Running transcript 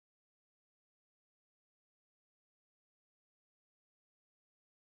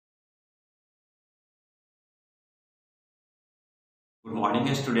Good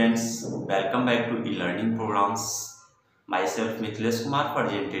morning students, welcome back to e-learning programs. Myself Mithilesh Kumar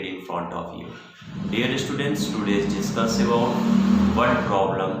presented in front of you. Dear students, today discuss about what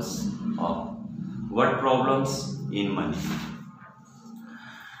problems in money.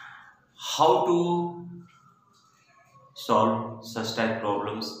 How to solve such type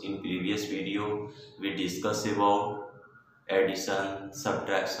problems. In previous video we discuss about addition,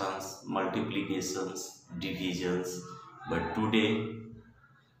 subtractions, multiplications, divisions, but today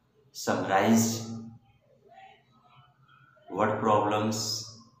summarized word problems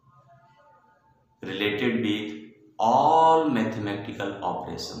related with all mathematical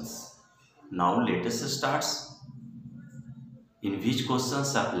operations. Now let us start. In which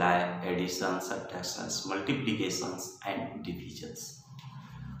questions apply addition, subtractions, multiplications and divisions.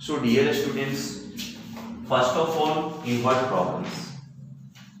 So dear students, first of all, in word problems,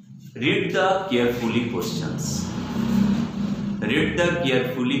 read the carefully questions. Read the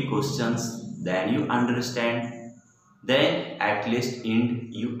carefully questions, then you understand. Then at least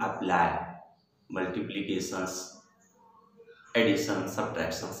you apply multiplications, addition,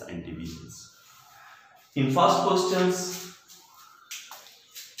 subtractions and divisions. In first questions,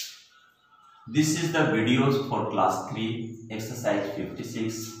 this is the videos for class 3 exercise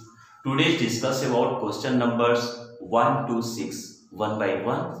 56. Today discuss about question numbers 1 to 6 one by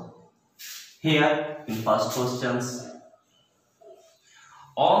one. Here in first questions,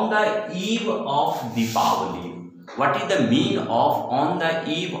 on the eve of Deepavali. What is the mean of on the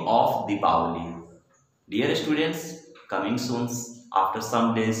eve of Deepavali? Dear students, coming soon, after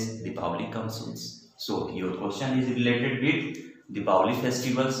some days Deepavali comes soon. So your question is related with Deepavali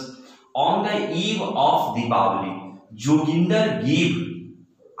festivals. On the eve of Deepavali, Joginder gave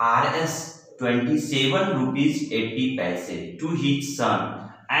Rs 27 rupees 80 paise to his son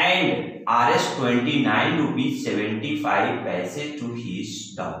and Rs 29 rupees 75 paise to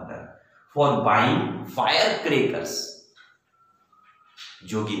his daughter for buying firecrackers.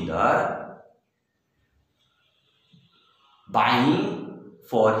 Joginder buying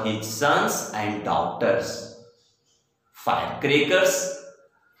for his sons and daughters firecrackers.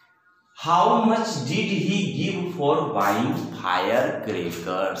 How much did he give for buying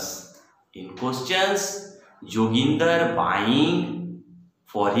firecrackers? In questions, Joginder buying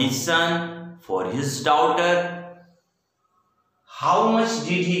for his son, for his daughter. How much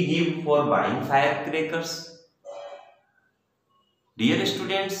did he give for buying firecrackers? Dear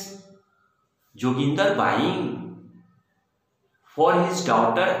students, Joginder buying for his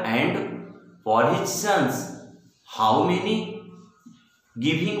daughter and for his sons. How many?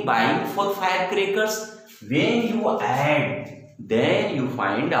 Giving buying for firecrackers. When you add, then you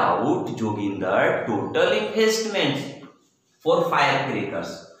find out Joginder total investment for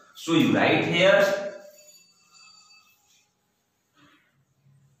firecrackers. So you write here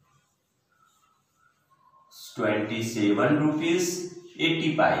 27 rupees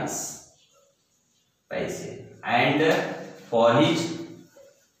 80 paise and for his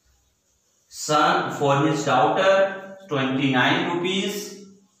son, for his daughter 29 rupees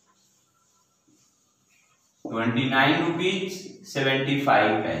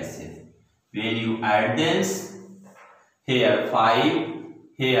 75 paise. When you add this, here 5,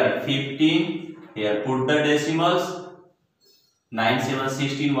 here 15, here put the decimals. 9 7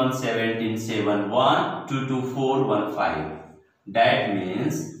 16 1 17 7 1 2 2 4 1 5. That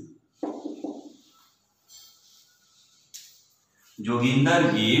means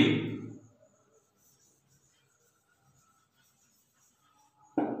Joginder gave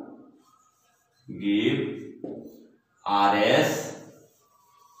Rs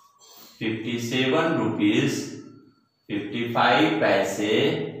 57 rupees 55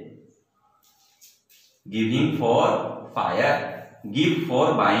 paise giving for give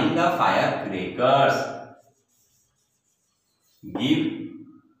for buying the firecrackers. Give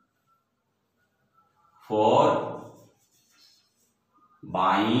for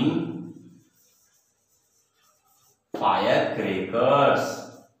buying firecrackers.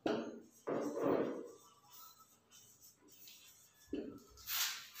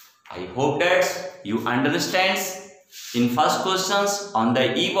 I hope that you understand. In first questions, on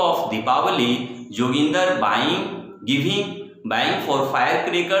the eve of Deepavali, Joginder buying for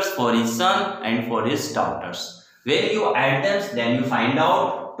firecrackers for his son and for his daughters. When you add them, then you find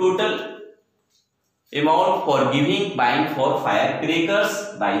out total amount for buying for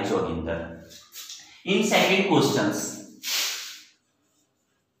firecrackers by Joginder. In second questions,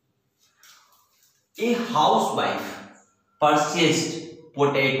 a housewife purchased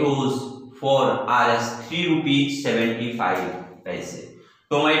potatoes for Rs 3 rupees 75 paise,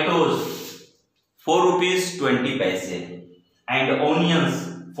 tomatoes 4 rupees 20 paise and onions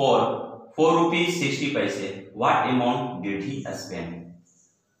for 4 rupees 60 paise. What amount did he spend?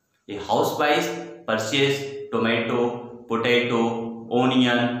 A housewife purchased tomato, potato,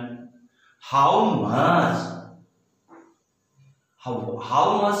 onion. How much? How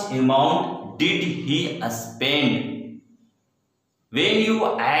much amount did he spend? When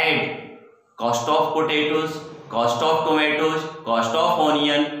you add cost of potatoes, cost of tomatoes, cost of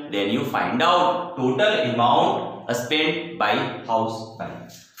onion, then you find out total amount spent by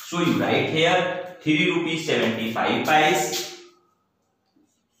housewife. So you write here 3 rupees 75 paise,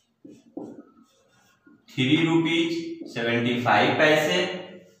 3 rupees 75 paise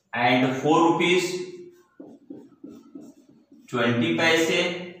and 4 rupees 20 paise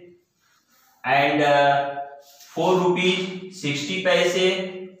and 4 rupees 60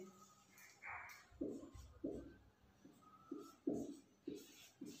 paise,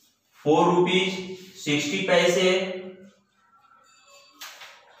 4 rupees 60 paise.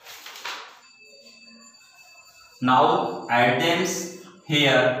 Now add them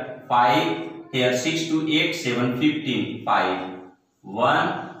here 5, here 6 to 8, 7, 15, 5,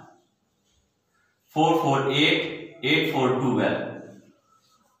 1, 4, 4, 8, 8, 4, 12.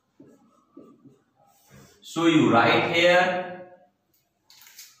 So you write here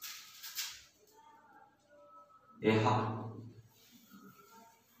a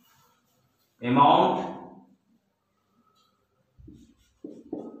amount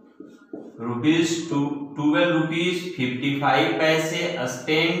rupees to 12 rupees 55 paise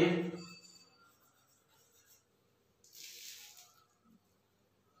spent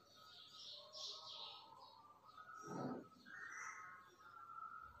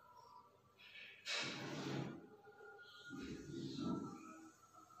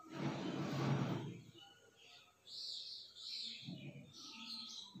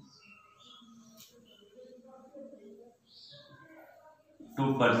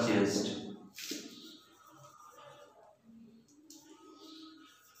to purchased.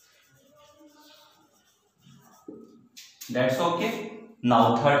 That's okay.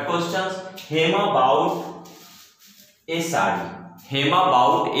 Now third question. Hema bought a sari. Hema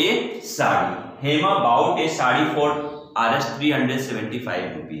bought a sari. Hema bought a sari for Rs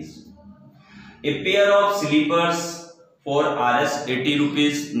 375 rupees. A pair of slippers for Rs 80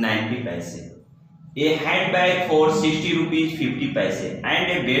 rupees 90 paise. A handbag for 60 rupees 50 paise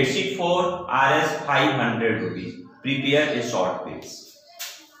and a bedsheet for Rs 500 rupees. Prepare a short piece.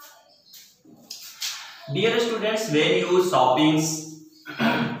 Dear students, when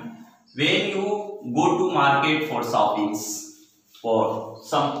you go to market for shoppings for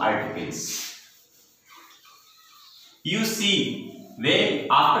some articles, you see when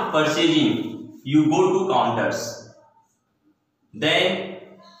after purchasing you go to counters, then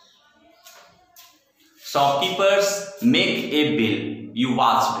shopkeepers make a bill. You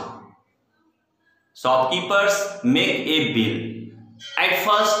watched. Shopkeepers make a bill. At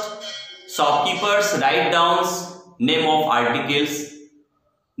first, shopkeepers write down name of articles,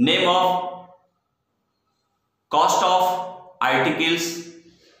 name of cost of articles,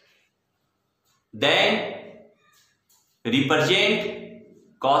 then represent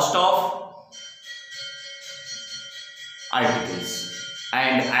cost of articles,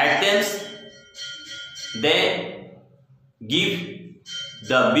 and at them they give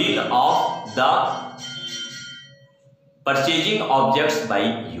the bill of the purchasing objects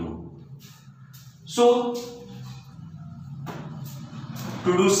by you. So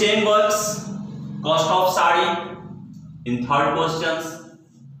to do same works, cost of sari in third questions,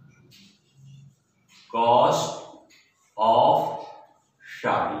 cost of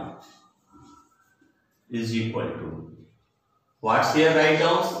sari is equal to, what's here, write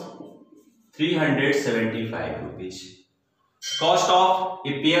down 375 rupees. Cost of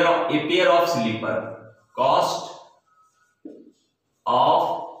a pair of slipper. Cost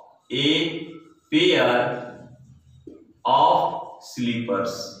of a pair of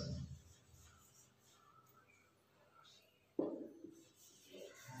slippers.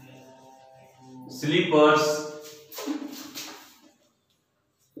 Slippers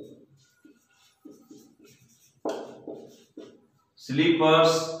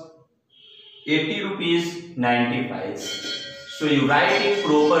slippers 80 rupees 90 paise. So you write it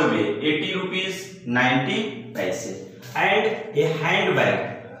proper way, 80 rupees 90 paise. And a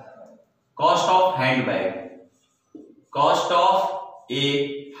handbag, cost of handbag, cost of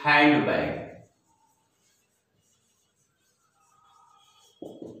a handbag,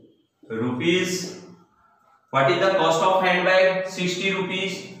 rupees. What is the cost of handbag? 60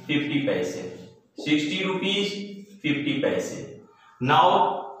 rupees 50 paise. 60 rupees 50 paise.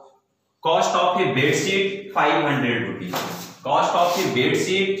 Now cost of a bedsheet 500 rupees. cost of a bed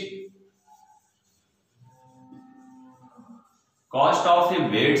sheet, cost of a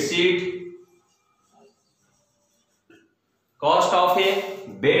bed sheet, cost of a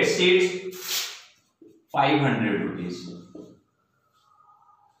bed sheet 500 rupees.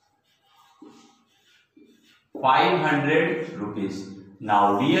 500 rupees.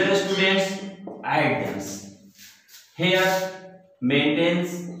 Now dear students, add them. Here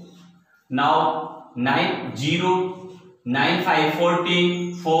maintenance. Now 9 0 9 5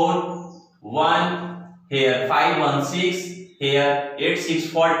 14 4 1. Here 5 1 6. Here 8 6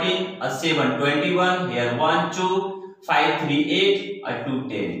 14. 7 21. Here 1 2 5 3 8. 2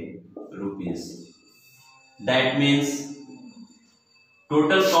 10 rupees. That means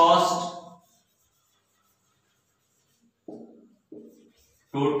total cost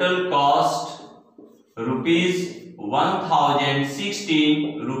rupees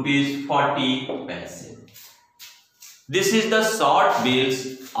 1016 rupees 40 paise. This is the short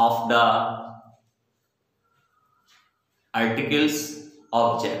bills of the articles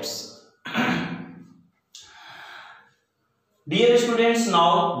objects. Dear students,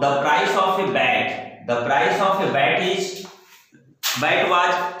 now the price of a bat. The price of a bat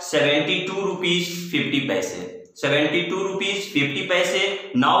was 72 rupees 50 paise. 72 rupees 50 paise.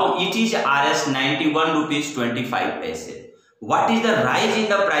 Now it is Rs 91 rupees 25 paise. What is the rise in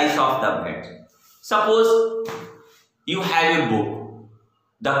the price of the bat? Suppose you have a book.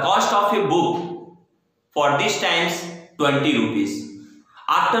 The cost of a book for this times 20 rupees.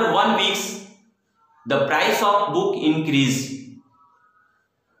 After 1 week, the price of book increase.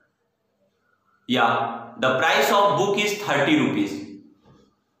 Yeah, the price of book is 30 rupees.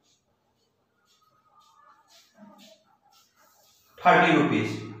 30 rupees.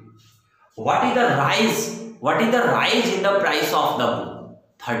 What is the rise? What is the rise in the price of the book?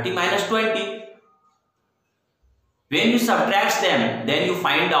 30 minus 20. When you subtract them, then you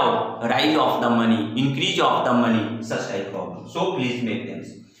find out rise of the money, increase of the money, such type problem. So please make them.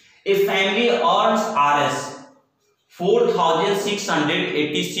 A family earns Rs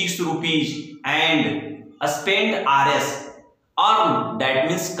 4,686 rupees and spend Rs. Earn, that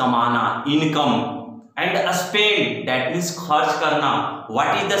means kamana, income. And spend, that means kharch karna.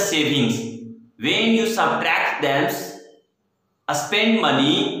 What is the savings? When you subtract them, spend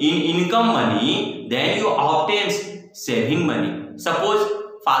money in income money, then you obtain saving money. Suppose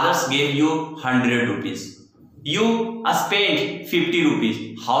fathers gave you 100 rupees. You spent 50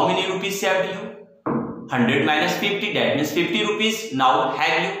 rupees. How many rupees saved you? 100 minus 50, that means 50 rupees. Now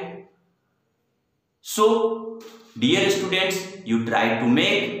have you. So, dear students, you try to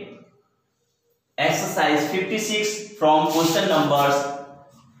make exercise 56 from question numbers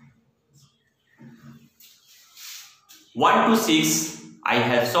 1 to 6. I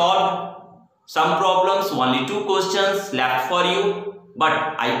have solved some problems, only 2 questions left for you, but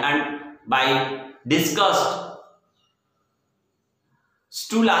I discussed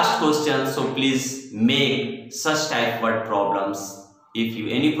 2 last questions, so please make such type of problems. If you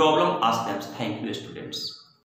any problem, ask them. Thank you, students.